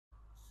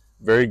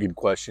Very good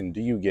question. Do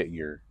you get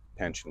your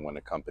pension when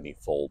a company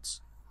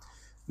folds?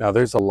 Now,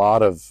 there's a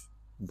lot of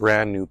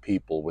brand new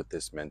people with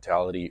this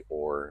mentality,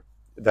 or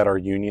that are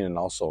union and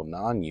also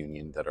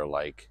non-union, that are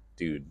like,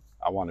 dude,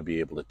 I want to be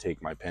able to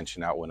take my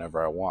pension out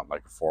whenever I want,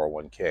 like a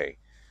 401k.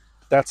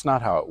 But that's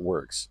not how it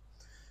works.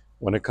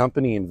 When a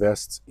company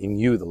invests in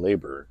you, the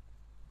laborer,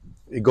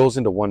 it goes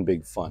into one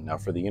big fund. Now,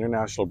 for the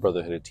International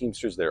Brotherhood of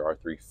Teamsters, there are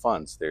three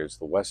funds. There's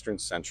the Western,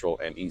 Central,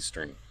 and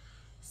Eastern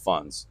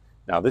funds.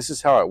 Now, this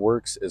is how it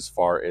works as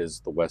far as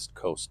the West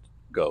Coast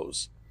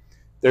goes.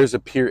 There's a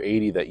Peer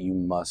 80 that you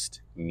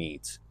must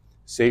meet.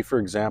 Say, for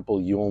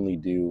example, you only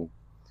do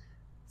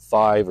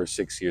 5 or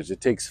 6 years.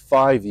 It takes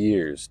 5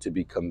 years to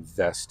become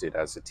vested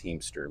as a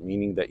Teamster,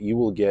 meaning that you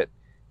will get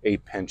a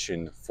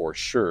pension for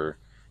sure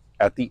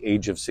at the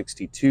age of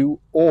 62,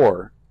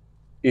 or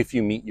if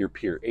you meet your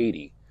Peer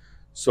 80.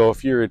 So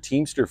if you're a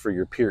Teamster for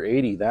your Peer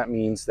 80, that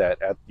means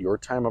that at your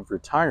time of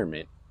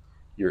retirement,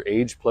 your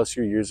age plus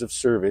your years of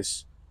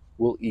service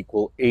will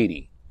equal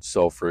 80.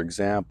 So for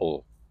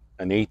example,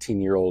 an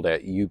 18-year-old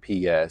at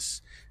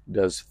UPS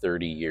does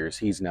 30 years.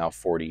 He's now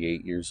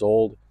 48 years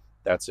old.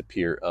 That's a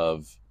Peer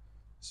of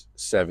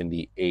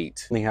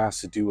 78. He has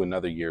to do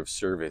another year of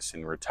service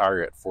and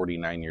retire at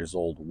 49 years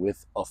old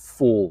with a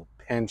full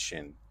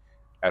pension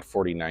at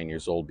 49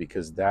 years old,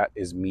 because that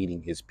is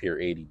meeting his Peer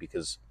 80,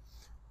 because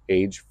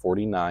age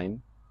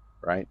 49,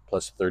 right,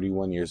 plus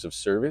 31 years of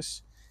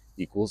service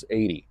equals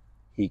 80.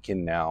 He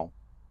can now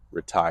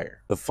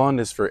retire. The fund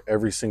is for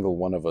every single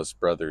one of us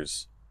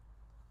brothers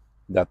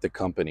that the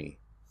company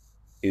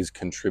is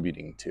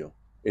contributing to.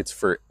 It's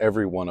for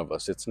every one of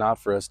us. It's not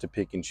for us to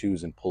pick and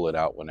choose and pull it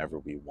out whenever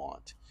we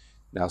want.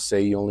 Now,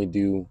 say you only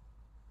do,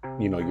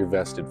 you're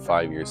vested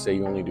 5 years. Say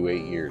you only do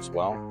 8 years.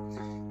 Well,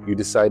 you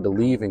decide to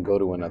leave and go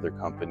to another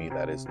company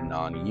that is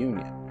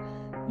non-union.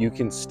 You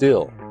can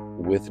still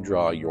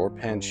withdraw your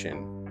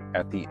pension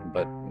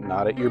but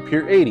not at your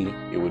Peer 80.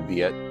 It would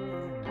be at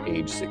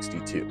age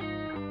 62.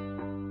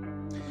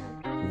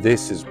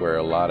 This is where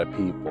a lot of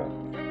people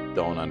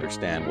don't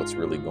understand what's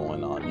really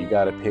going on. You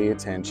got to pay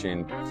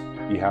attention.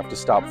 You have to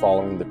stop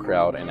following the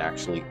crowd and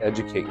actually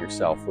educate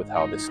yourself with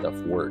how this stuff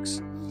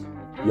works.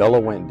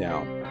 Yellow went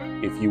down.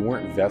 If you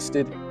weren't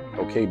vested,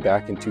 okay,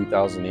 back in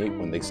 2008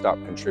 when they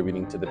stopped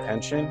contributing to the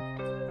pension,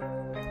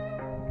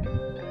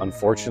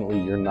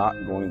 unfortunately, you're not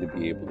going to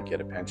be able to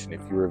get a pension.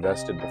 If you were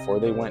vested before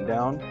they went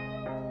down,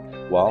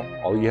 well,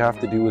 all you have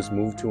to do is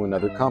move to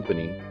another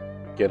company,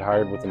 get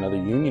hired with another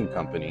union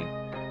company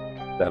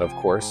that, of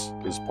course,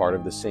 is part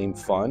of the same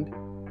fund,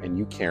 and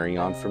you carry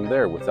on from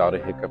there without a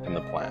hiccup in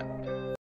the plan.